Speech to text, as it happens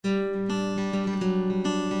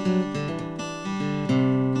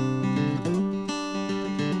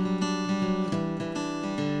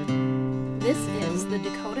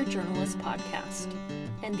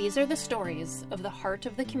and these are the stories of the heart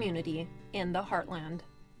of the community in the Heartland.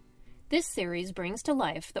 This series brings to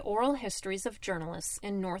life the oral histories of journalists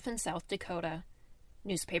in North and South Dakota,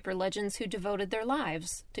 newspaper legends who devoted their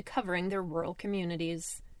lives to covering their rural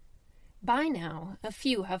communities. By now, a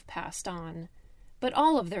few have passed on, but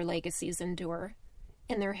all of their legacies endure,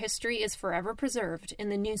 and their history is forever preserved in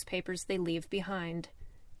the newspapers they leave behind,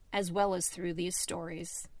 as well as through these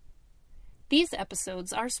stories. These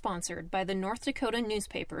episodes are sponsored by the North Dakota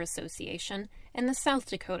Newspaper Association and the South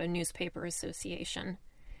Dakota Newspaper Association.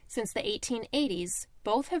 Since the 1880s,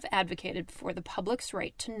 both have advocated for the public's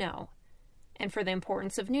right to know, and for the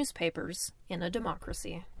importance of newspapers in a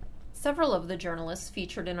democracy. Several of the journalists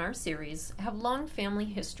featured in our series have long family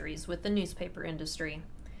histories with the newspaper industry.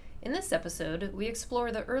 In this episode, we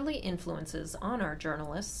explore the early influences on our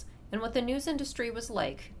journalists and what the news industry was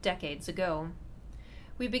like decades ago.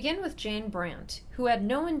 We begin with Jane Brandt, who had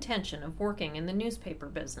no intention of working in the newspaper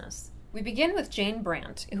business.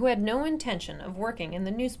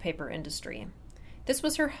 This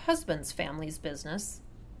was her husband's family's business,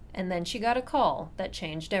 and then she got a call that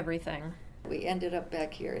changed everything. We ended up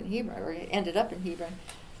back here in Hebron, or ended up in Hebron.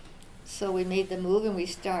 So we made the move and we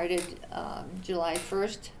started July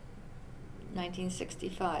 1st,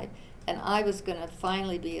 1965. And I was going to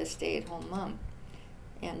finally be a stay-at-home mom.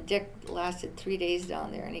 And Dick lasted 3 days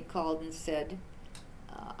down there, and he called and said,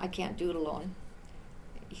 I can't do it alone.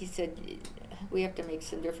 He said, we have to make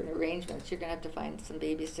some different arrangements. You're going to have to find some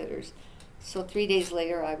babysitters. So 3 days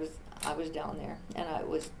later, I was down there, and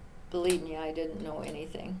believe me, I didn't know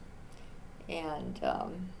anything. And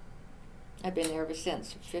I've been there ever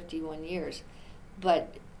since, 51 years.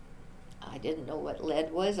 But I didn't know what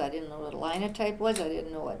lead was. I didn't know what linotype was. I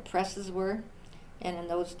didn't know what presses were. And in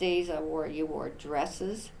those days, you wore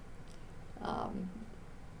dresses.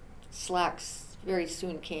 Slacks very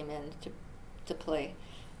soon came in to play.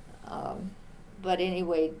 But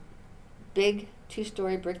anyway, big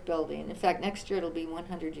 2-story brick building. In fact, next year it'll be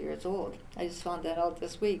 100 years old. I just found that out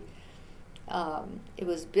this week. It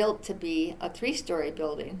was built to be a 3-story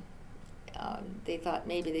building. They thought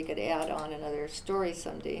maybe they could add on another story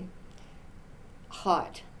someday.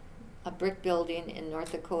 Hot. A brick building in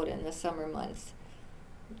North Dakota in the summer months.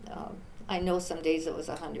 I know some days it was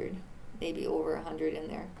 100, maybe over 100 in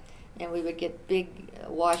there. And we would get big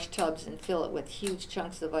wash tubs and fill it with huge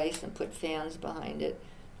chunks of ice and put fans behind it,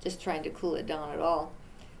 just trying to cool it down at all.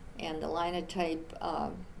 And the linotype,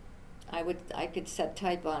 I could set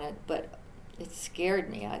type on it, but it scared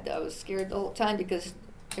me. I was scared the whole time because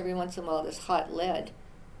every once in a while this hot lead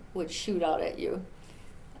would shoot out at you.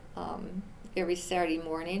 Every Saturday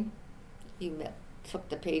morning, you took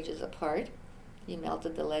the pages apart. You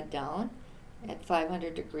melted the lead down at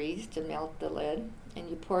 500 degrees to melt the lead, and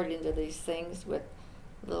you poured it into these things with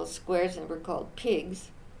little squares, and were called pigs.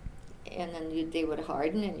 And then they would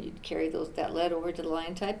harden, and you'd carry that lead over to the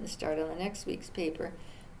linotype and start on the next week's paper.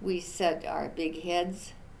 We set our big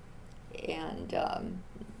heads and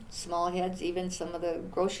small heads, even some of the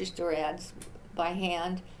grocery store ads, by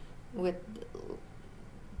hand with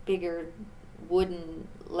bigger wooden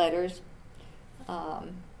letters.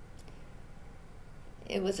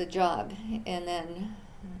 It was a job. And then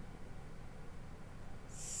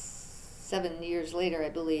 7 years later, I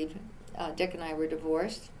believe, Dick and I were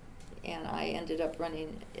divorced, and I ended up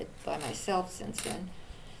running it by myself since then.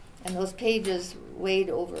 And those pages weighed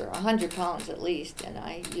over 100 pounds at least, and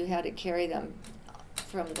you had to carry them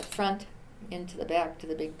from the front into the back to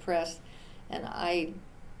the big press, and I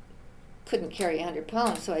couldn't carry 100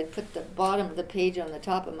 pounds, so I'd put the bottom of the page on the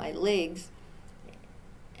top of my legs,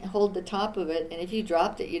 hold the top of it, and if you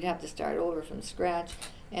dropped it, you'd have to start over from scratch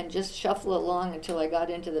and just shuffle along until I got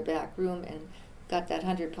into the back room and got that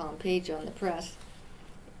 100-pound page on the press.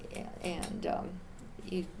 And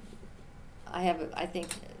I think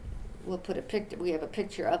we'll put a picture. We have a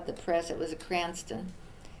picture of the press. It was a Cranston.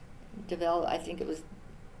 I think it was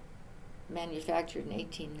manufactured in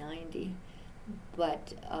 1890,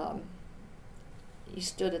 but you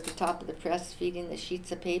stood at the top of the press feeding the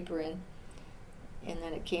sheets of paper in. And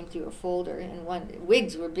then it came through a folder, and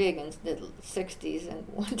wigs were big in the 60s, and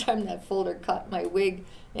one time that folder caught my wig,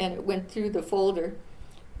 and it went through the folder.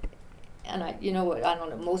 And I don't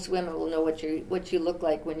know, most women will know what you look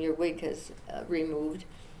like when your wig is removed.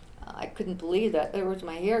 I couldn't believe that. There was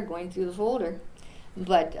my hair going through the folder.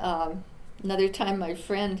 But another time my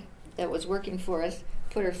friend that was working for us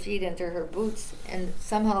put her feet into her boots, and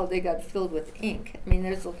somehow they got filled with ink. I mean,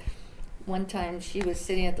 one time she was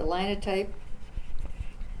sitting at the linotype,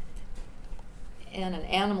 and an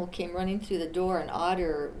animal came running through the door, an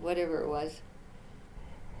otter or whatever it was,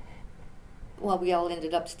 well, we all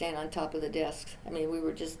ended up staying on top of the desks. I mean, we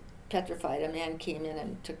were just petrified. A man came in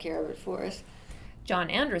and took care of it for us. John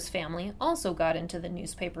Andrus' family also got into the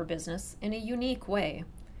newspaper business in a unique way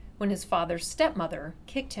when his father's stepmother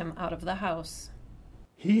kicked him out of the house.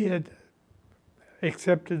 He had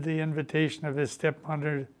accepted the invitation of his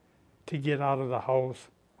stepmother to get out of the house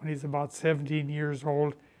when he's about 17 years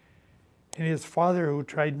old. And his father, who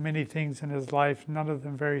tried many things in his life, none of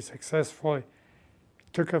them very successfully,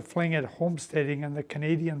 took a fling at homesteading on the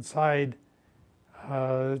Canadian side,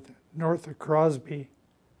 north of Crosby,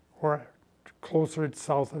 or closer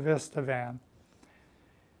south of Estevan.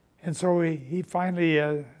 And so he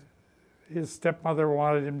finally, his stepmother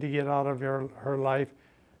wanted him to get out of her life,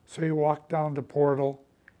 so he walked down to Portal.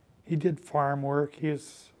 He did farm work. He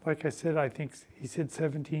was, like I said, I think he said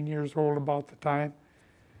 17 years old about the time.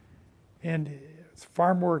 And his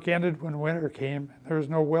farm work ended when winter came. There was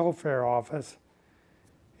no welfare office.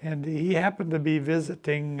 And he happened to be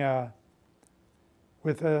visiting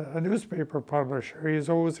with a newspaper publisher. He was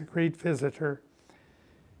always a great visitor.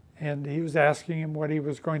 And he was asking him what he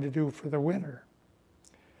was going to do for the winter.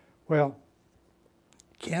 Well,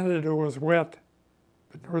 Canada was wet,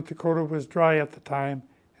 but North Dakota was dry at the time,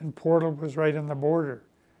 and Portal was right on the border.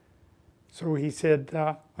 So he said,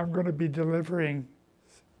 I'm going to be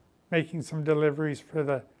making some deliveries for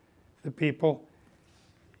the people,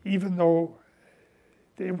 even though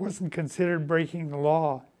it wasn't considered breaking the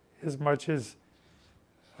law as much as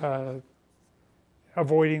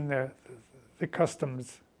avoiding the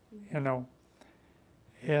customs, you know.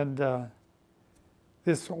 And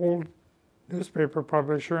this old newspaper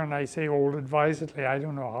publisher, and I say old advisedly, I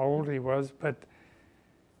don't know how old he was, but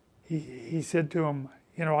he said to him,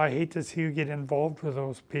 you know, I hate to see you get involved with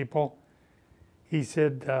those people. He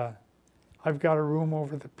said, I've got a room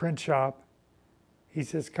over the print shop. He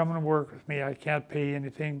says, come and work with me. I can't pay you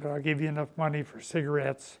anything, but I'll give you enough money for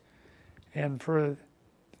cigarettes and for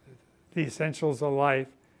the essentials of life,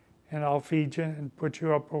 and I'll feed you and put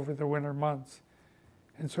you up over the winter months.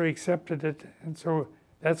 And so he accepted it, and so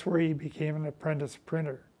that's where he became an apprentice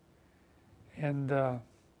printer. And it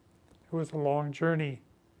was a long journey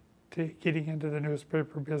to getting into the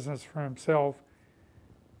newspaper business for himself,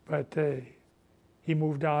 but he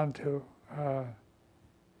moved on to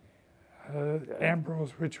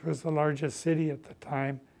Ambrose, which was the largest city at the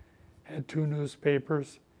time, had 2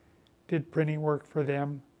 newspapers, did printing work for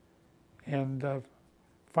them, and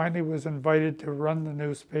finally was invited to run the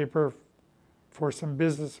newspaper for some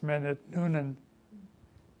businessmen at Noonan,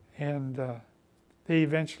 and they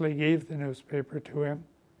eventually gave the newspaper to him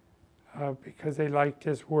because they liked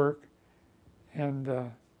his work,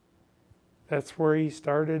 and that's where he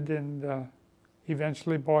started, and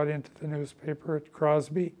eventually bought into the newspaper at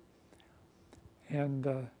Crosby,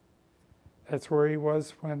 and that's where he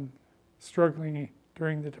was when struggling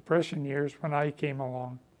during the Depression years when I came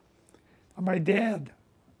along. My dad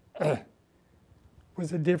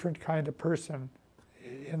was a different kind of person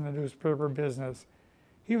in the newspaper business.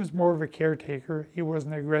 He was more of a caretaker. He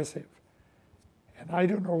wasn't aggressive. And I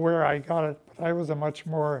don't know where I got it, but I was a much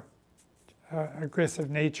more aggressive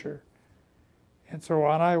nature. And so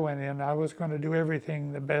when I went in, I was going to do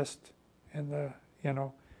everything the best and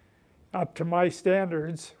up to my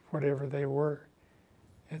standards, whatever they were.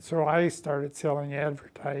 And so I started selling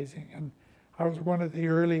advertising, and I was one of the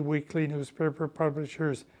early weekly newspaper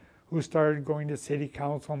publishers who started going to city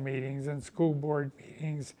council meetings and school board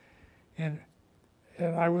meetings, and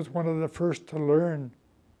I was one of the first to learn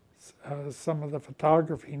some of the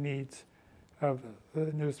photography needs of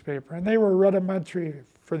the newspaper, and they were rudimentary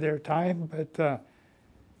for their time, but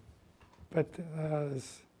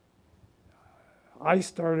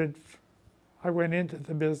I went into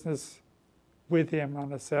the business with him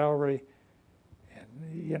on a salary,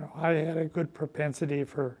 and I had a good propensity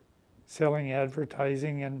for selling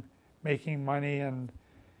advertising and making money, and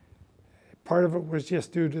part of it was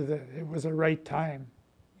just due to it was the right time.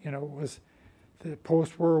 It was the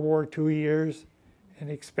post-World War II years, and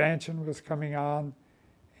expansion was coming on,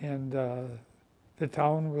 and the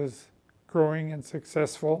town was growing and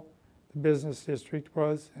successful. The business district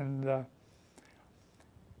was, and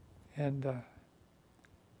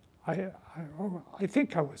I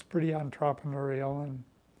think I was pretty entrepreneurial, and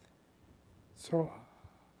so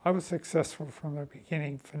I was successful from the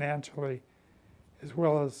beginning financially, as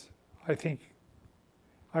well as I think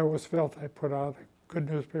I always felt I put out a good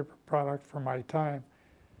newspaper product for my time.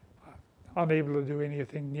 Unable to do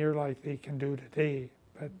anything near like they can do today,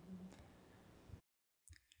 but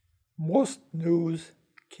most news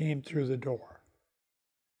came through the door.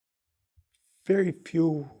 Very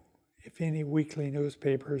few, if any, weekly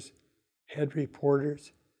newspapers had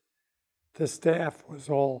reporters. the staff was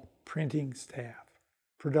all printing staff,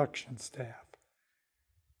 production staff.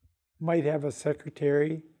 Might have a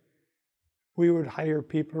secretary. We would hire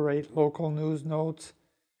people to write local news notes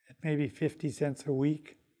at maybe 50 cents a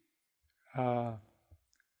week.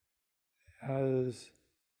 As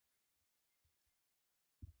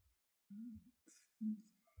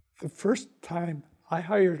the first time I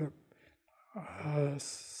hired a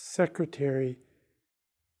secretary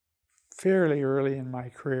fairly early in my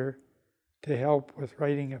career to help with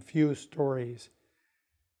writing a few stories.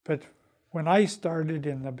 But when I started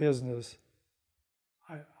in the business,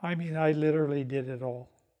 I literally did it all.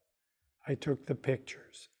 I took the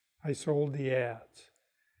pictures. I sold the ads.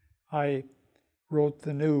 I wrote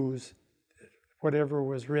the news, whatever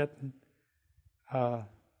was written.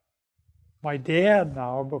 My dad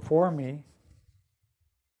now, before me,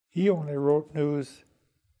 he only wrote news,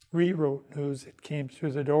 rewrote news that came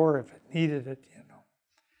through the door if it needed it, you know.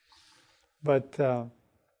 But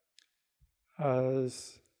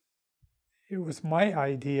it was my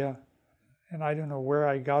idea, and I don't know where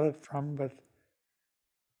I got it from, but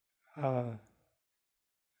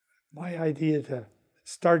my idea to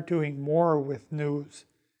start doing more with news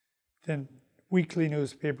than weekly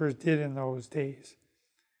newspapers did in those days.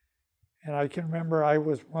 And I can remember I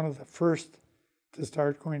was one of the first to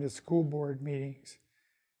start going to school board meetings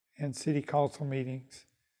and city council meetings.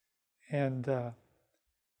 And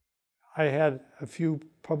I had a few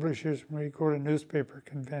publishers when we go to newspaper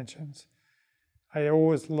conventions. I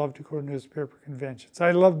always loved to go to newspaper conventions.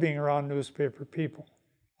 I love being around newspaper people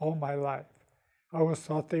all my life. I always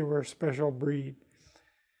thought they were a special breed.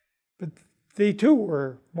 But they too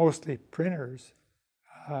were mostly printers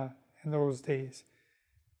in those days,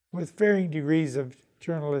 with varying degrees of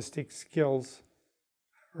journalistic skills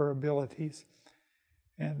or abilities.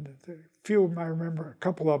 And a few of them I remember, a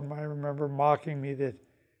couple of them I remember mocking me that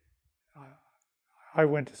I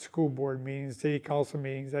went to school board meetings, city council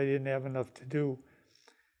meetings, I didn't have enough to do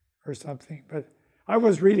or something. But I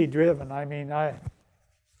was really driven. I mean,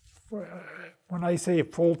 when I say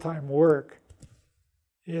full-time work,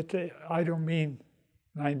 I don't mean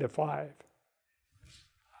 9 to 5.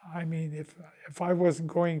 I mean, if I wasn't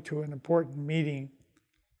going to an important meeting,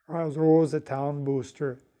 or I was always a town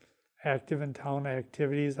booster, active in town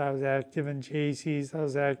activities, I was active in JCs,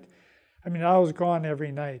 I was gone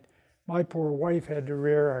every night. My poor wife had to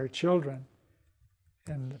rear our children,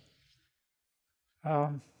 and I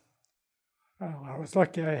was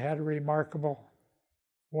lucky I had a remarkable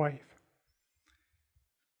wife,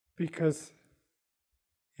 because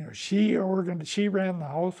she ran the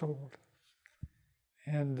household,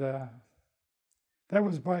 and that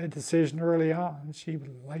was by a decision early on. She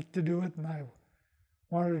liked to do it, and I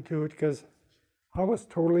wanted to do it because I was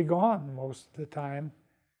totally gone most of the time.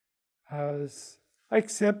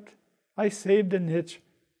 Except I saved a niche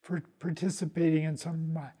for participating in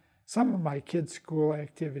some of my kids' school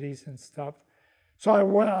activities and stuff. So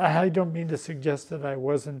I don't mean to suggest that I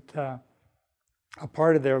wasn't a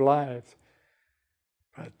part of their lives,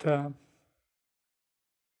 but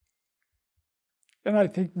and I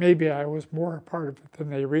think maybe I was more a part of it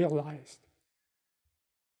than they realized.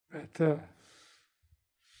 But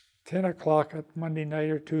 10 o'clock at Monday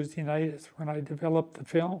night or Tuesday night is when I developed the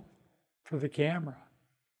film for the camera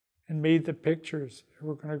and made the pictures that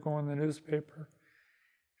were going to go in the newspaper.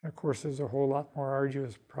 And of course, there's a whole lot more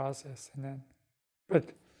arduous process than that.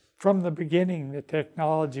 But from the beginning, the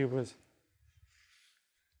technology was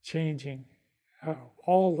changing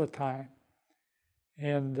all the time.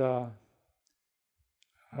 And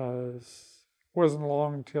it wasn't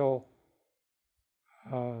long till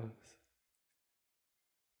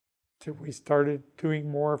we started doing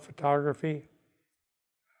more photography.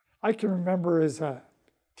 I can remember as a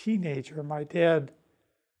teenager, my dad,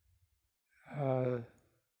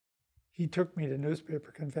 he took me to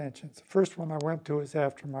newspaper conventions. The first one I went to was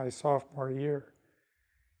after my sophomore year.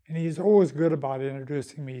 And he's always good about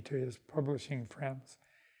introducing me to his publishing friends.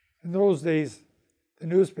 In those days, the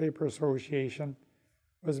Newspaper Association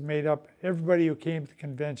was made up, everybody who came to the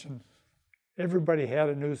convention, everybody had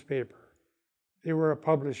a newspaper. They were a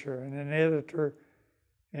publisher and an editor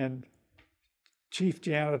and chief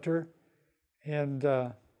janitor, and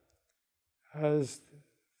it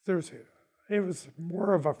was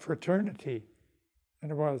more of a fraternity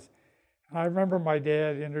than it was. And I remember my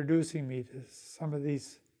dad introducing me to some of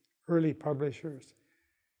these early publishers,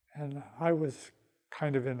 and I was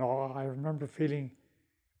kind of in awe. I remember feeling,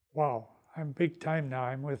 wow, I'm big time now.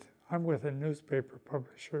 I'm with a newspaper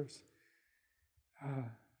publishers.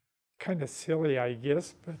 Kind of silly, I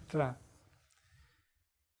guess, but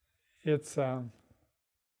it's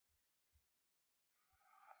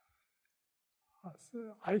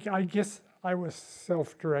I guess I was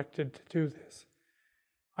self-directed to do this.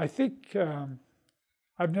 I think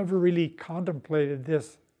I've never really contemplated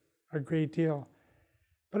this a great deal,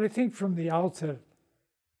 but I think from the outset,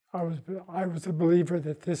 I was a believer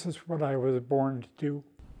that this is what I was born to do.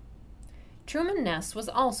 Truman Ness was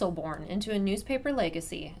also born into a newspaper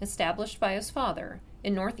legacy established by his father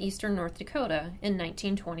in northeastern North Dakota in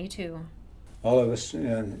 1922. All of us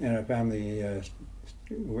in our family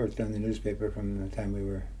worked on the newspaper from the time we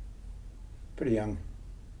were pretty young,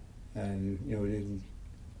 and we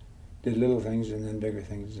did little things and then bigger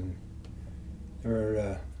things. And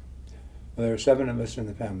there were 7 of us in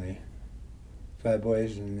the family, 5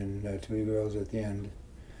 boys and then 2 girls at the end,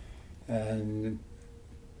 and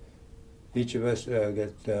each of us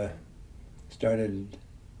got started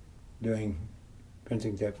doing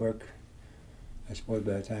printing type work, I suppose,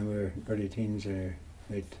 by the time we were early teens or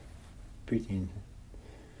late preteen.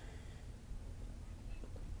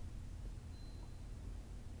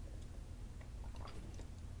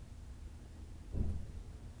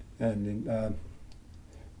 And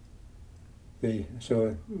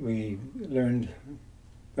so we learned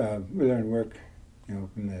work,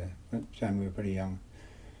 from the time we were pretty young.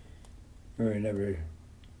 We were never,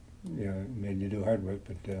 made to do hard work,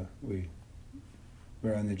 but we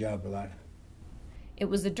were on the job a lot. It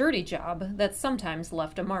was a dirty job that sometimes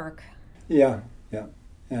left a mark. Yeah,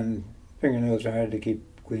 and fingernails are hard to keep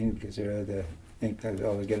clean because they're the ink that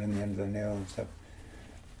always get on the end of the nail and stuff.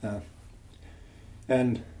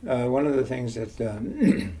 And one of the things that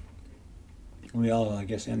we all, I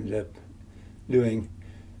guess, ended up doing,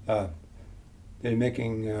 they're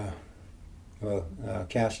making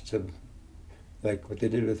casts of, like what they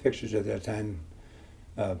did with pictures at that time.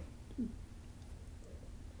 The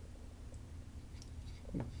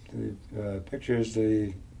pictures,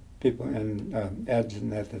 the people, and ads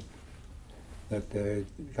and that the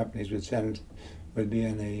companies would send would be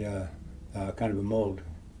in a kind of a mold,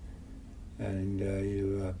 and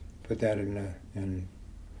you put that in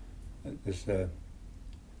this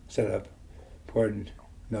setup, poured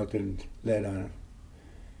melted lead on it.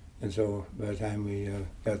 And so by the time we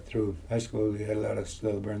got through high school, we had a lot of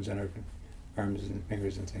little burns on our arms and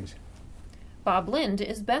fingers and things. Bob Lind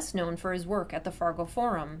is best known for his work at the Fargo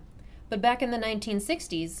Forum, but back in the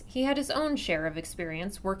 1960s, he had his own share of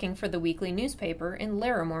experience working for the weekly newspaper in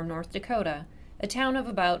Larimore, North Dakota, a town of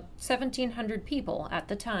about 1,700 people at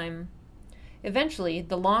the time. Eventually,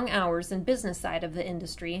 the long hours and business side of the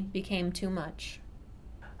industry became too much.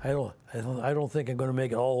 I don't think I'm going to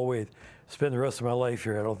make it all the way, spend the rest of my life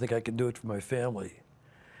here. I don't think I can do it for my family.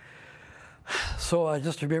 So I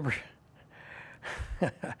just remember,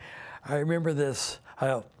 I remember this.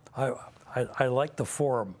 I liked the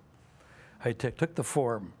Forum. I took the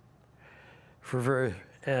Forum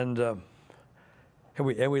and my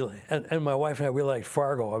wife and I, we liked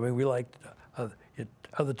Fargo. I mean, we liked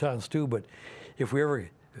other towns too, but if we ever,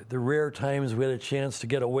 the rare times we had a chance to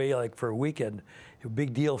get away, like for a weekend, a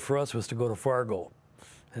big deal for us was to go to Fargo.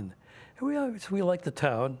 And we liked the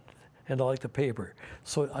town, and I liked the paper.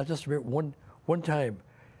 So I just remember one time,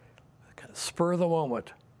 spur of the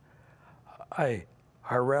moment, I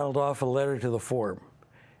rattled off a letter to the Forum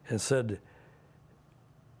and said,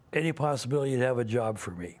 any possibility you'd have a job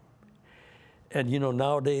for me. And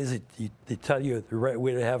nowadays they tell you the right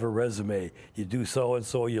way to have a resume. You do so and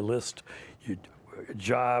so. You list your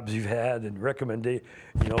jobs you've had and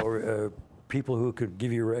people who could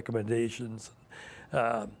give you recommendations.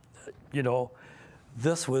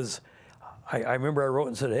 This was. I remember I wrote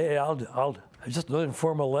and said, "Hey, I'll just an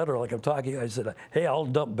informal letter like I'm talking." I said, "Hey, I'll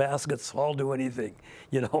dump baskets. I'll do anything.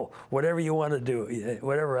 Whatever you want to do.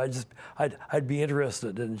 Whatever. I'd be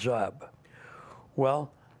interested in a job."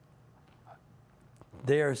 Well, a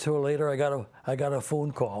day or so later, I got a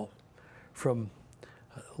phone call from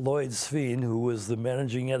Lloyd Sveen, who was the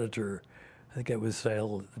managing editor. I think it was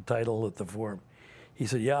the title at the Forum. He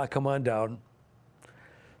said, "Yeah, come on down."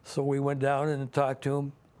 So we went down and talked to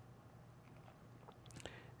him.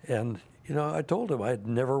 And I told him I'd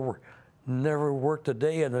never worked a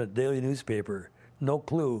day in a daily newspaper, no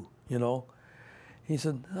clue. He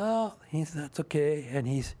said, "Oh, that's okay." And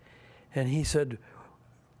he said,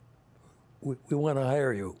 we want to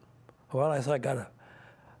hire you. Well, I said,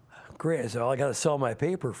 great. I said, I got to sell my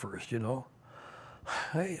paper first,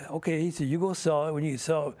 Okay, he said, you go sell it. When you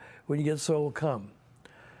get sold, come.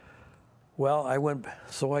 Well, I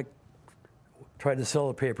tried to sell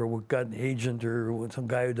the paper. We got an agent or some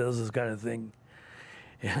guy who does this kind of thing.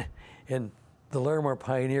 And the Larimore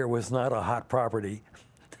Pioneer was not a hot property.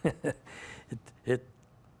 It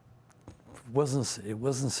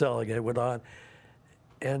wasn't selling. It went on.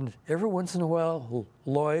 And every once in a while,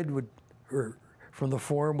 Lloyd would, or from the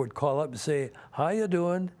forum, would call up and say, "How you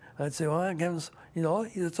doing?" I'd say, "Well,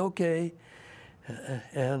 it's okay."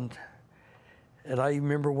 And I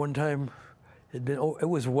remember one time, it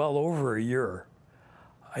was well over a year.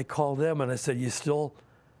 I called them and I said, "You still,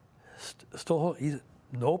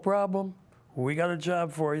 no problem. We got a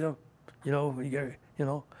job for you.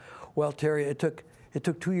 Well, Terry, it took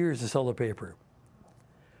 2 years to sell the paper.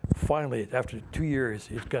 Finally, after 2 years,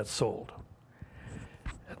 it got sold.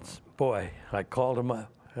 Boy, I called them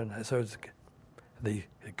up, and I said, "They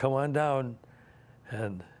come on down,"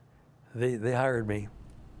 and they hired me.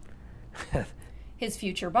 His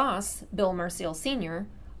future boss, Bill Marseille Sr.,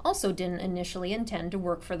 also didn't initially intend to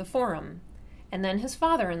work for the Forum. And then his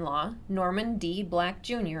father-in-law, Norman D. Black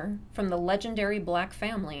Jr., from the legendary Black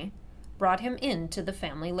family, brought him into the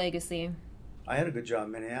family legacy. I had a good job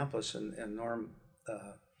in Minneapolis, and Norm,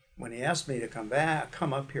 when he asked me to come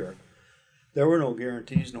up here, there were no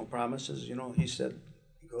guarantees, no promises. He said,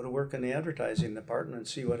 "Go to work in the advertising department and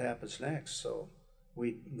see what happens next." So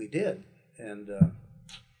we did, and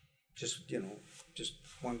just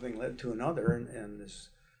one thing led to another, and this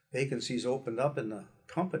vacancies opened up in the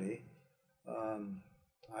company.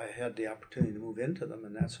 I had the opportunity to move into them,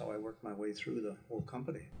 and that's how I worked my way through the whole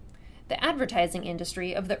company. The advertising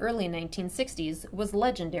industry of the early 1960s was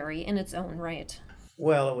legendary in its own right.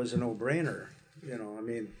 Well, it was a no-brainer.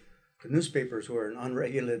 The newspapers were an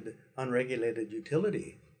unregulated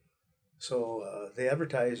utility. So the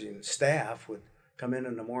advertising staff would come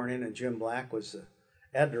in the morning, and Jim Black was the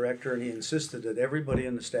ad director, and he insisted that everybody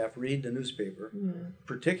in the staff read the newspaper,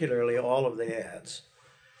 particularly all of the ads,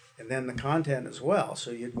 and then the content as well.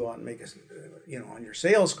 So you'd go out and make on your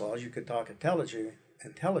sales calls, you could talk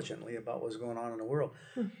intelligently about what was going on in the world.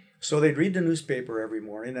 So they'd read the newspaper every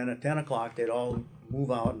morning, and at 10 o'clock they'd all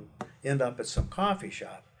move out and end up at some coffee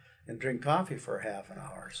shop and drink coffee for half an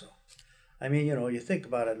hour. So, you think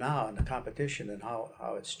about it now and the competition and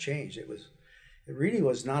how it's changed. It really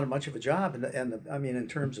was not much of a job, and in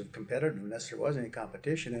terms of competitiveness, there wasn't any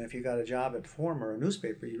competition. And if you got a job at Forum or a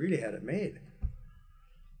newspaper, you really had it made.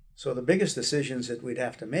 So the biggest decisions that we'd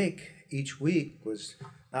have to make each week was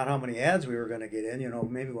not how many ads we were going to get in.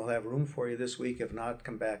 Maybe we'll have room for you this week. If not,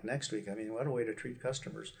 come back next week. What a way to treat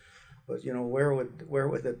customers. But where would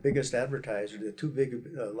the biggest advertiser, the two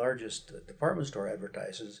largest department store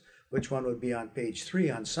advertisers, which one would be on page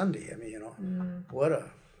 3 on Sunday? What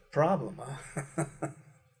a problem, huh?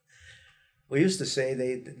 We used to say,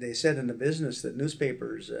 they said in the business that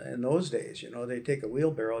newspapers in those days, they take a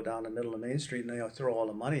wheelbarrow down the middle of Main Street and they'll throw all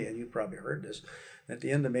the money in. You probably heard this. At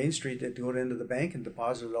the end of Main Street, they'd go into the bank and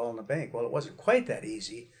deposit it all in the bank. Well, it wasn't quite that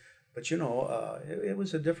easy, but it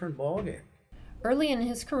was a different ballgame. Early in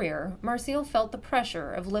his career, Marseille felt the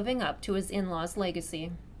pressure of living up to his in-laws'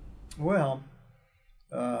 legacy. Well,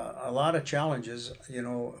 a lot of challenges,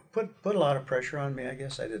 put a lot of pressure on me. I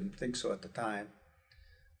guess I didn't think so at the time.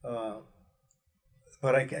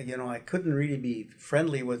 But I couldn't really be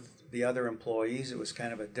friendly with the other employees. It was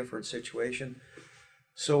kind of a different situation.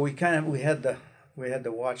 So we had to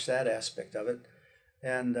watch that aspect of it.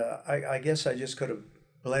 And I guess I just could have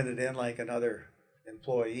blended in like another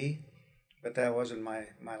employee, but that wasn't my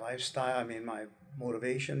lifestyle. My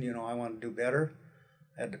motivation, I wanted to do better.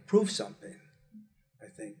 I had to prove something, I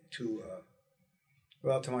think, to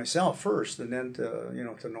myself first, and then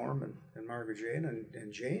to Norm and Margaret Jane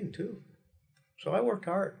and Jane too. So I worked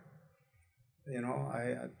hard.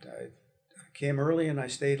 I came early and I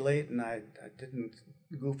stayed late, and I didn't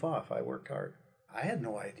goof off. I worked hard. I had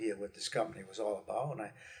no idea what this company was all about when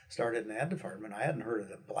I started in the ad department. I hadn't heard of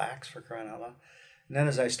the Blacks, for crying out loud. And then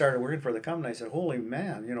as I started working for the company, I said, "Holy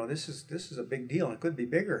man, this is a big deal, and it could be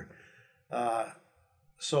bigger."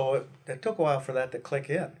 So it took a while for that to click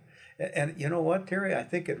in. And you know what, Terry? I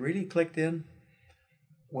think it really clicked in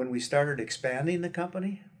when we started expanding the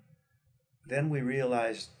company. Then we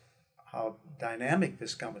realized how dynamic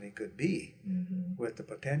this company could be, with the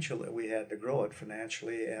potential that we had to grow it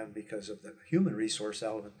financially, and because of the human resource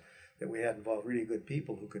element that we had involved, really good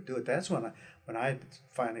people who could do it. That's when I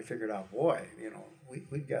finally figured out, boy,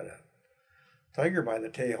 we've got a tiger by the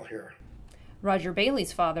tail here. Roger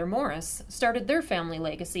Bailey's father, Morris, started their family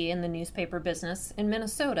legacy in the newspaper business in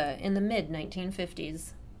Minnesota in the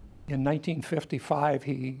mid-1950s. In 1955,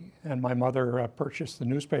 he and my mother purchased the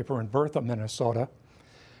newspaper in Bertha, Minnesota,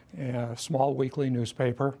 a small weekly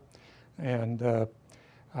newspaper, and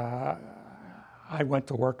I went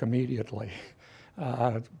to work immediately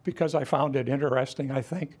because I found it interesting, I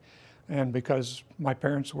think, and because my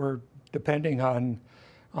parents were depending on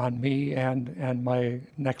me and my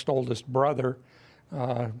next oldest brother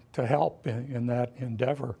to help in that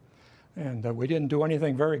endeavor. And we didn't do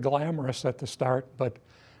anything very glamorous at the start, but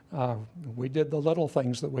we did the little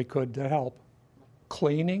things that we could to help.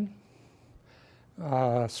 Cleaning,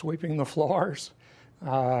 sweeping the floors.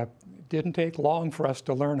 Didn't take long for us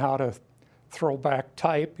to learn how to throw back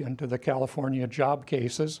type into the California job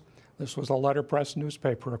cases. This was a letterpress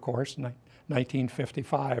newspaper, of course,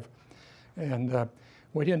 1955. And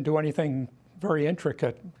we didn't do anything very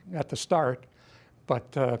intricate at the start,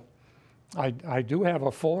 but I do have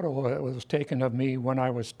a photo that was taken of me when I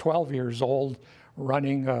was 12 years old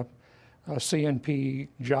running a CNP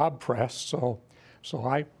job press. So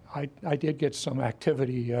I did get some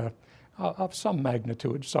activity of some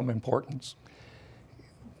magnitude, some importance.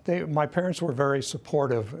 My parents were very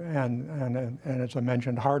supportive and as I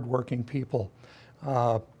mentioned, hardworking people.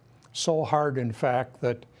 So hard, in fact,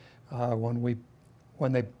 that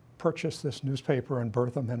when they purchased this newspaper in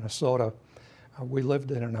Bertha, Minnesota, we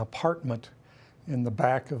lived in an apartment in the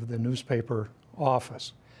back of the newspaper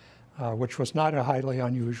office, which was not a highly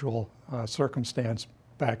unusual circumstance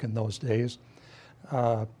back in those days.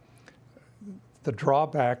 The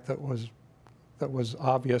drawback that was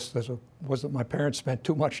obvious was that my parents spent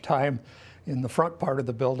too much time in the front part of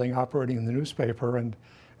the building operating the newspaper and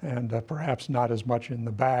perhaps not as much in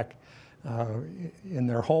the back in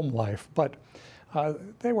their home life. But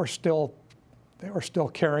they were still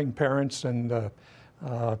caring parents, and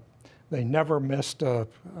they never missed a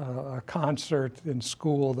concert in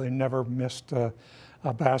school. They never missed a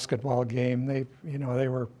basketball game. They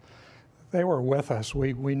were with us.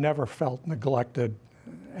 We never felt neglected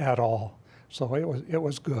at all. So it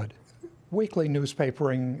was good. Weekly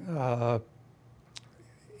newspapering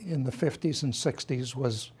in the 50s and 60s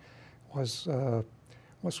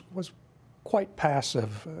was quite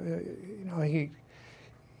passive.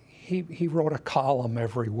 He wrote a column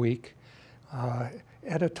every week.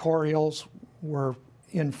 Editorials were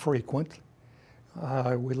infrequent.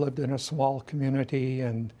 We lived in a small community,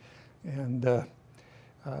 and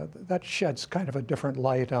that sheds kind of a different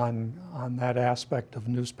light on that aspect of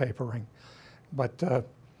newspapering. But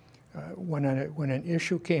when an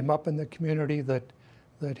issue came up in the community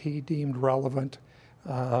that he deemed relevant,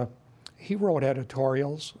 he wrote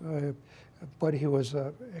editorials, but he was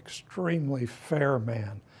an extremely fair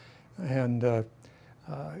man. And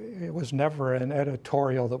it was never an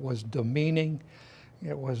editorial that was demeaning.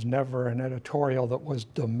 It was never an editorial that was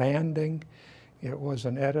demanding. It was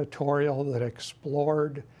an editorial that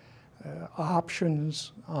explored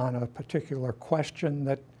options on a particular question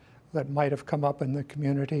that might have come up in the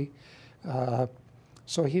community.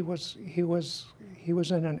 So he was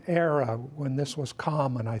in an era when this was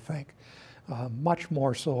common, I think, much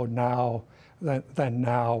more so now than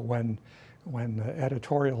now when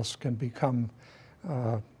editorials can become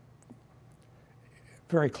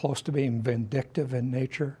very close to being vindictive in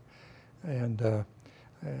nature, and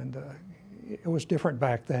it was different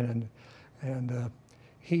back then, and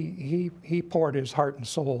he poured his heart and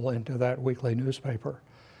soul into that weekly newspaper,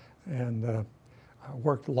 and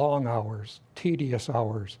worked long hours, tedious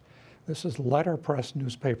hours. This is letterpress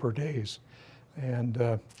newspaper days, and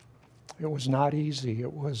it was not easy.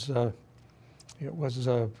 It was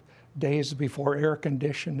days before air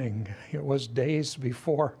conditioning. It was days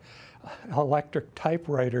before electric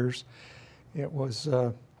typewriters. It was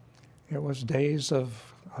days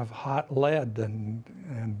of hot lead and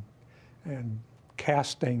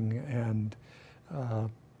casting and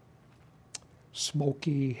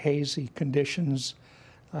smoky, hazy conditions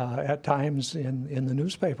at times in the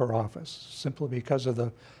newspaper office, simply because of the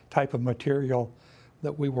type of material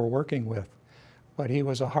that we were working with. But he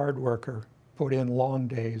was a hard worker, put in long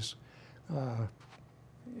days.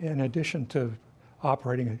 In addition to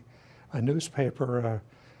operating a newspaper,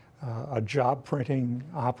 a job printing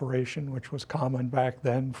operation, which was common back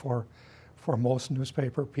then for most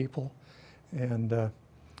newspaper people, and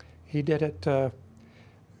he did it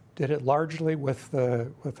largely with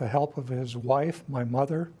the help of his wife, my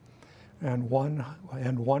mother, and one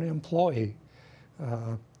employee,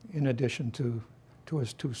 in addition to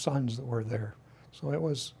his two sons that were there. So it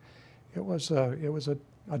was a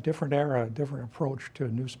different era, a different approach to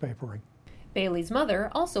newspapering. Bailey's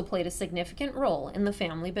mother also played a significant role in the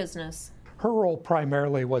family business. Her role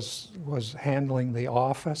primarily was handling the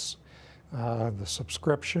office, the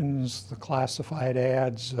subscriptions, the classified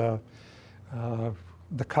ads, the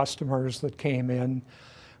customers that came in,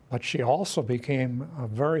 but she also became a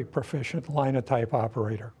very proficient linotype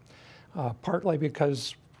operator, partly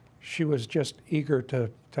because she was just eager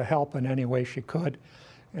to help in any way she could,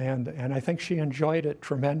 and I think she enjoyed it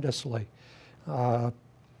tremendously.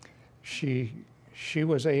 She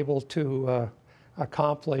was able to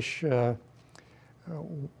accomplish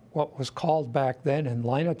what was called back then in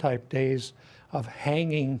linotype days of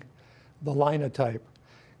hanging the linotype.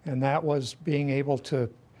 And that was being able to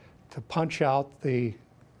punch out the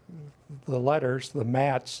letters, the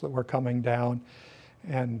mats that were coming down,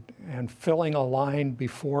 and filling a line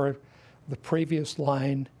before the previous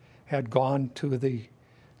line had gone to the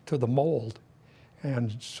mold.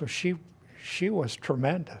 And so she was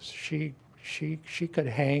tremendous. She could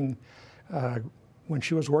hang, when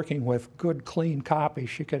she was working with good, clean copy,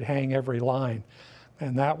 she could hang every line.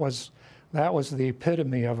 And that was the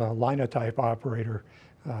epitome of a linotype operator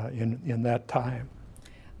in that time.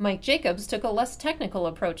 Mike Jacobs took a less technical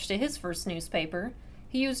approach to his first newspaper.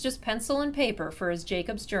 He used just pencil and paper for his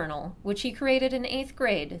Jacobs Journal, which he created in 8th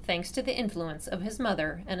grade thanks to the influence of his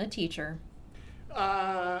mother and a teacher.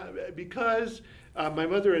 Because my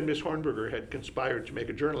mother and Miss Hornberger had conspired to make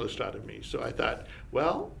a journalist out of me. So I thought,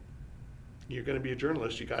 well, you're going to be a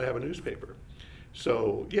journalist, you got to have a newspaper.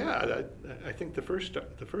 So yeah, I think the first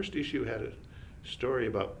issue had a story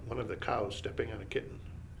about one of the cows stepping on a kitten.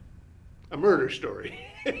 A murder story.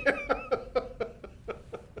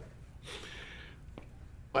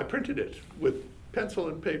 I printed it with pencil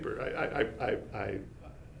and paper. I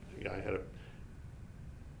had a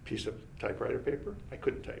piece of typewriter paper. I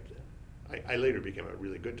couldn't type then. I later became a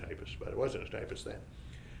really good typist, but I wasn't a typist then.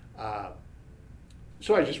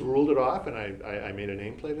 So I just ruled it off, and I made a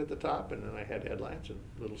nameplate at the top, and then I had headlines and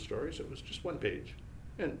little stories. It was just one page,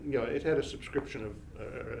 and it had a subscription of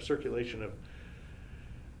a circulation of,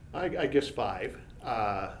 I guess 5.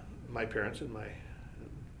 My parents and my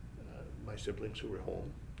siblings who were home.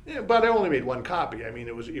 Yeah, but I only made one copy. I mean,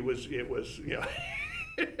 it was it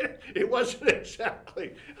wasn't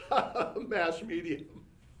exactly a mass medium.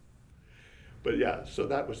 But yeah, so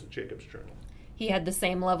that was the Jacobs Journal. He had the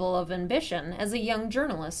same level of ambition as a young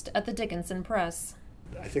journalist at the Dickinson Press.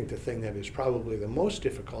 I think the thing that is probably the most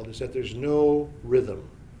difficult is that there's no rhythm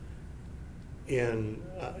in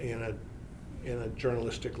a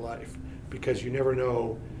journalistic life, because you never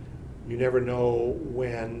know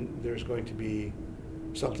when there's going to be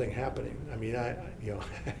something happening. I mean,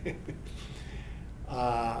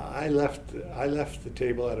 I left the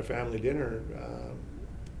table at a family dinner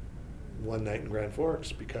one night in Grand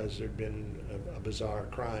Forks because there'd been a bizarre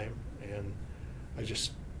crime, and I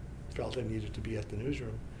just felt I needed to be at the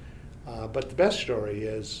newsroom. But the best story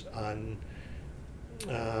is on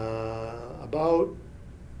about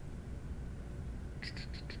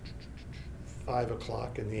 5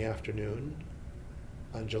 o'clock in the afternoon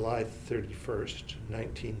on July 31st,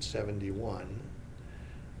 1971,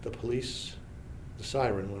 the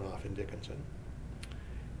siren went off in Dickinson,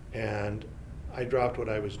 and I dropped what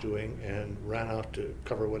I was doing and ran out to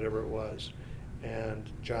cover whatever it was, and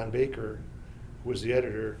John Baker, who was the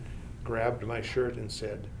editor, grabbed my shirt and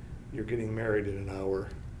said, "You're getting married in an hour.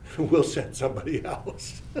 We'll send somebody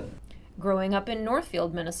else." Growing up in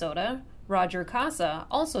Northfield, Minnesota, Roger Casa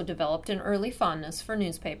also developed an early fondness for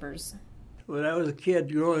newspapers. When I was a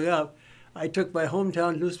kid growing up, I took my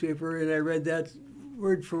hometown newspaper and I read that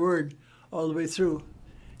word for word all the way through.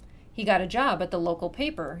 He got a job at the local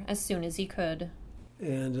paper as soon as he could.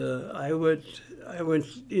 And I went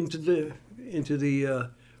into the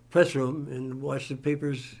press room and watched the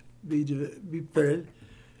papers be printed,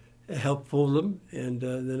 help fold them, and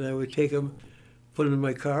then I would take them, put them in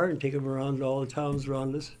my car, and take them around to all the towns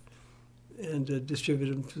around us, and distribute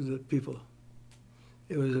them to the people.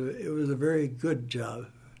 It was a very good job.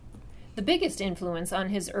 The biggest influence on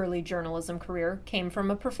his early journalism career came from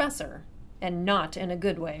a professor, and not in a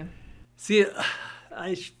good way. See,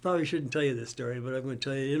 I probably shouldn't tell you this story, but I'm going to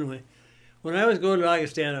tell you anyway. When I was going to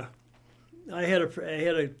Augustana, I had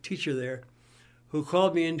a teacher there who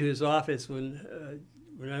called me into his office when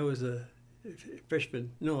I was a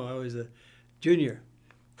freshman. No, I was a junior.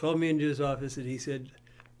 Called me into his office and he said,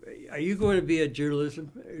 "Are you going to be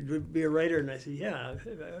be a writer?" And I said, "Yeah,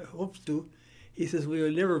 I hope to." He says, "Well,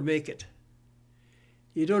 you'll never make it.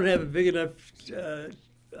 You don't have a big enough.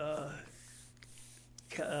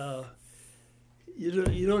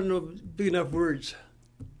 You don't know big enough words,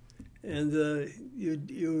 and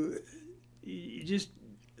you just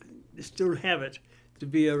don't have it to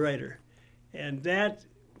be a writer." And that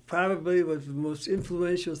probably was the most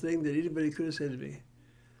influential thing that anybody could have said to me.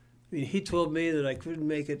 I mean, he told me that I couldn't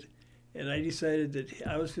make it, and I decided that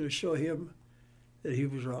I was going to show him that he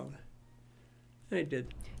was wrong. And I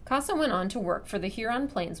did. Casa went on to work for the Huron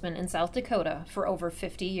Plainsmen in South Dakota for over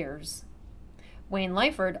 50 years. Wayne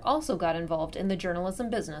Lyford also got involved in the journalism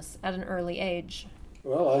business at an early age.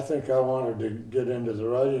 Well, I think I wanted to get into the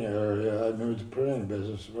writing area. I knew the printing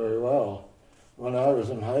business very well. When I was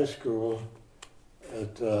in high school,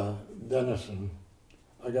 at Denison.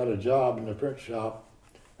 I got a job in the print shop,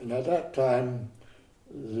 and at that time,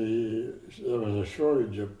 there was a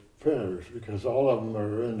shortage of printers because all of them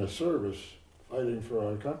are in the service fighting for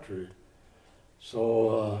our country.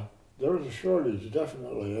 So there was a shortage,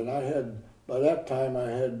 definitely, and by that time I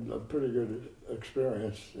had a pretty good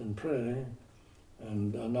experience in printing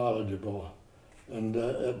and knowledgeable. And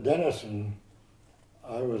at Denison,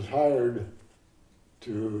 I was hired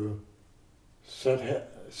to set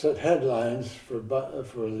headlines for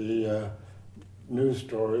the news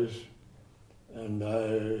stories, and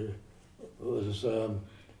I was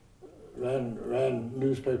ran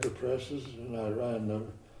newspaper presses, and I ran the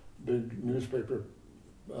big newspaper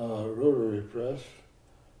rotary press,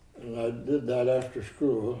 and I did that after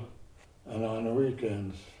school and on the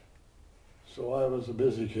weekends. So I was a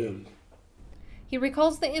busy kid. He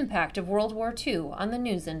recalls the impact of World War II on the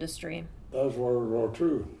news industry. That was World War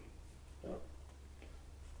II. Yeah.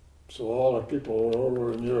 So all the people were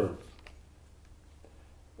over in Europe.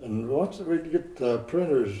 And once we'd get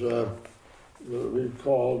printers, we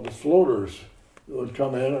called floaters, that would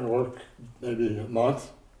come in and work maybe a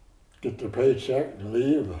month, get their paycheck and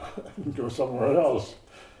leave and go somewhere else.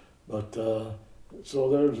 But so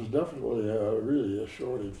there's definitely really a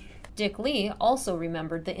shortage. Dick Lee also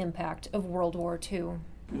remembered the impact of World War II.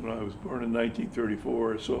 I was born in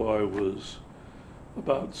 1934, so I was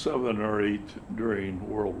about 7 or 8 during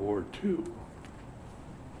World War II.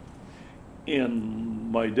 And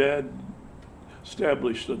my dad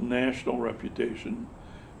established a national reputation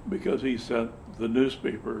because he sent the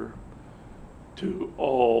newspaper to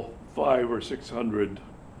all 500 or 600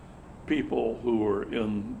 people who were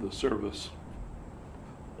in the service,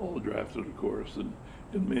 all drafted, of course, and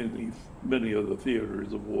in many of the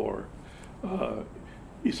theaters of war.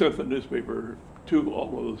 He sent the newspaper to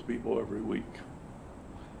all of those people every week.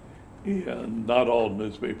 And not all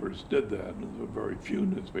newspapers did that, and very few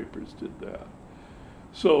newspapers did that.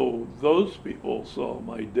 So those people saw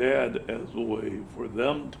my dad as a way for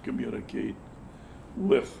them to communicate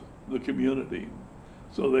with the community.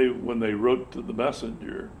 So when they wrote to the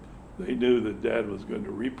messenger, they knew that Dad was going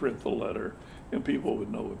to reprint the letter, and people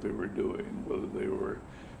would know what they were doing, whether they were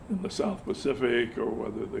in the South Pacific or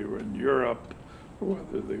whether they were in Europe or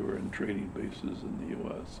whether they were in training bases in the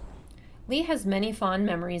U.S. Lee has many fond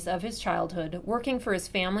memories of his childhood working for his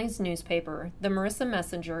family's newspaper, the Marissa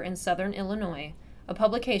Messenger in Southern Illinois, a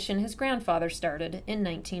publication his grandfather started in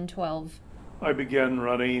 1912. I began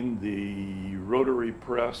running the rotary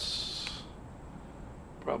press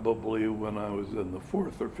probably when I was in the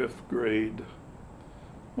 4th or 5th grade.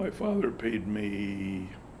 My father paid me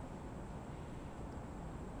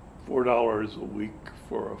 $4 a week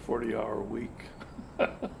for a 40-hour week.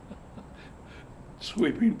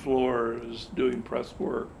 Sweeping floors, doing press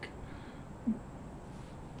work,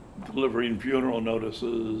 delivering funeral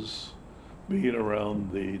notices, being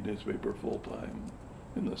around the newspaper full-time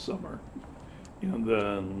in the summer, and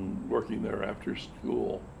then working there after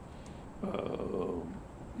school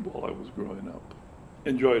while I was growing up.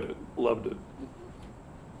 Enjoyed it, loved it.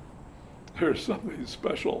 There's something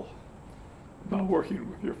special about working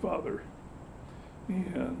with your father,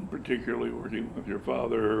 and particularly working with your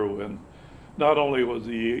father when not only was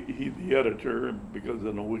he the editor, because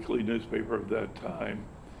in a weekly newspaper of that time,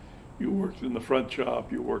 you worked in the front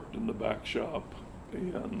shop, you worked in the back shop,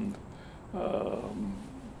 and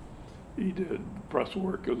he did press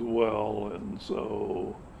work as well, and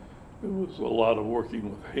so it was a lot of working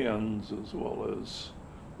with hands as well as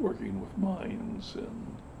working with minds,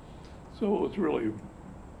 and so it was really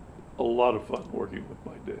a lot of fun working with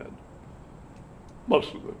my dad.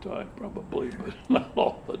 Most of the time, probably, but not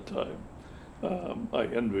all the time. I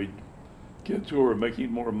envied kids who were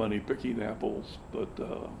making more money picking apples, but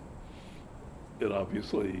it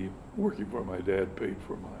obviously, working for my dad paid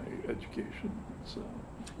for my education. So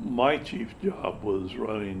my chief job was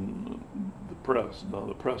running the press. Now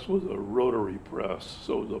the press was a rotary press,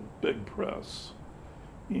 so it was a big press.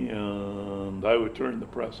 And I would turn the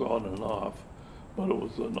press on and off, but it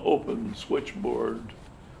was an open switchboard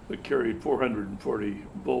that carried 440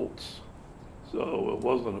 volts. So it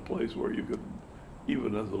wasn't a place where you could,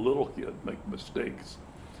 even as a little kid, make mistakes.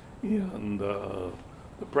 And the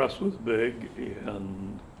press was big,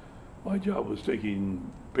 and my job was taking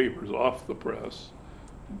papers off the press,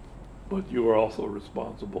 but you were also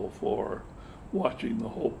responsible for watching the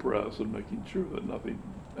whole press and making sure that nothing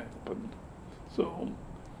happened. So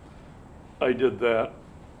I did that,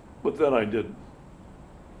 but then I did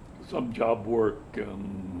some job work,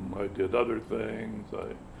 and I did other things.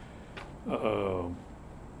 I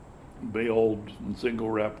mailed and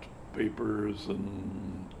single wrapped papers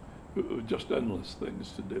and just endless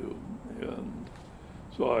things to do. And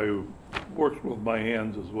so I worked with my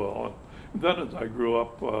hands as well. And then as I grew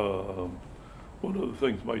up, one of the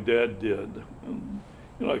things my dad did, and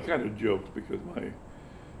I kind of joked because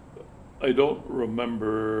I don't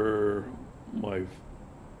remember my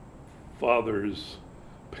father's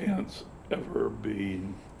pants ever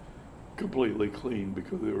being completely clean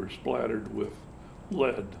because they were splattered with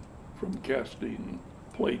lead from casting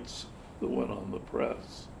plates that went on the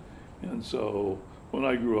press. And so when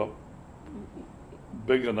I grew up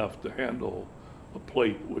big enough to handle a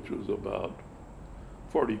plate which was about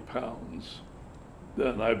 40 pounds,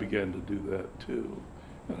 then I began to do that too.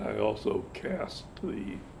 And I also cast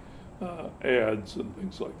the ads and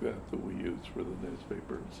things like that we used for the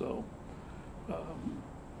newspaper. So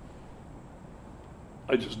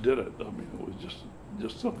I just did it. I mean, it was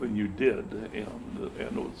just something you did, and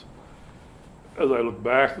it was, as I look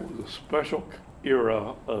back, it was a special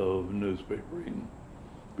era of newspapering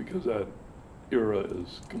because that era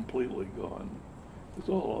is completely gone. It's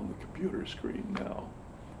all on the computer screen now,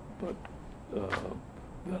 but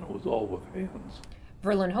then it was all with hands.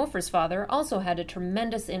 Verlin Hofer's father also had a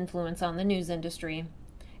tremendous influence on the news industry.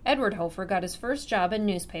 Edward Hofer got his first job in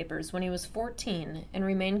newspapers when he was 14 and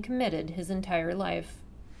remained committed his entire life.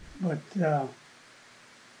 But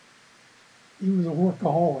he was a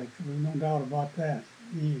workaholic, there's no doubt about that.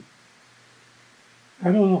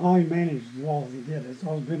 I don't know how he managed as well as he did. It's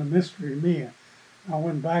always been a mystery to me. I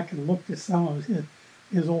went back and looked at some of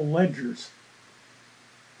his old ledgers.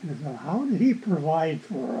 And I thought, how did he provide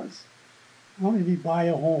for us? How did he buy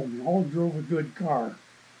a home? He all drove a good car.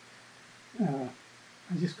 I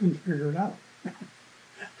just couldn't figure it out.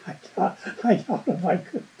 I doubt if I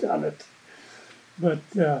could have done it. But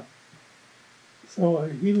so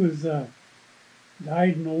he was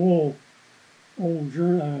died an old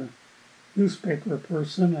newspaper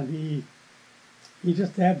person, and he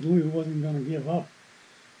just absolutely wasn't going to give up.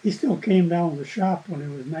 He still came down to the shop when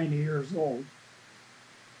he was 90 years old,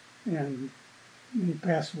 and he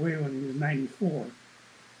passed away when he was 94.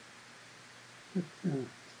 But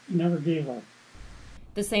he never gave up.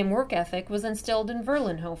 The same work ethic was instilled in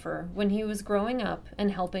Verlin Hofer when he was growing up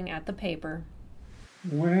and helping at the paper.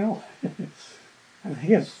 Well, I think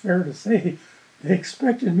it's fair to say they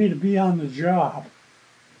expected me to be on the job.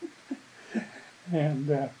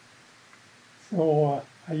 And so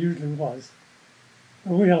I usually was.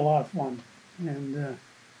 But we had a lot of fun. And the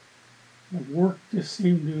work just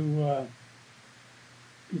seemed to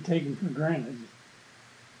be taken for granted.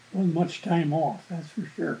 Wasn't much time off, that's for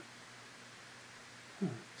sure.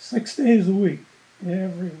 6 days a week,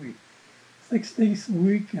 every week. 6 days a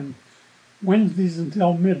week, and Wednesdays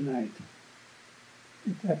until midnight.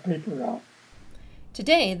 Get that paper out.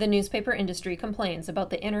 Today, the newspaper industry complains about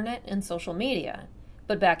the internet and social media.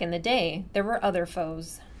 But back in the day, there were other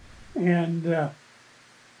foes. And of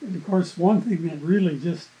course, one thing that really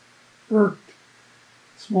just irked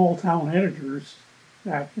small town editors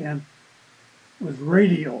back then was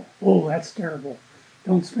radio. Oh, that's terrible.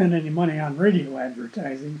 Don't spend any money on radio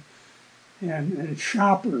advertising. And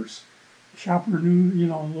shoppers. Shopper news,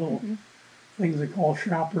 little things they call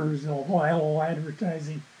shoppers, hello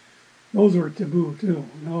advertising. Those were taboo too.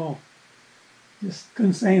 No, just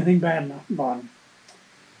couldn't say anything bad enough about them.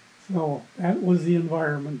 So that was the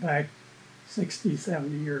environment back 60,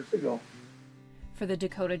 70 years ago. For the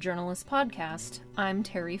Dakota Journalist Podcast, I'm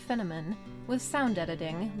Terry Finneman, with sound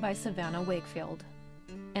editing by Savannah Wakefield.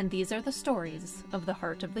 And these are the stories of the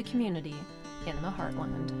heart of the community in the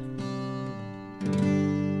Heartland.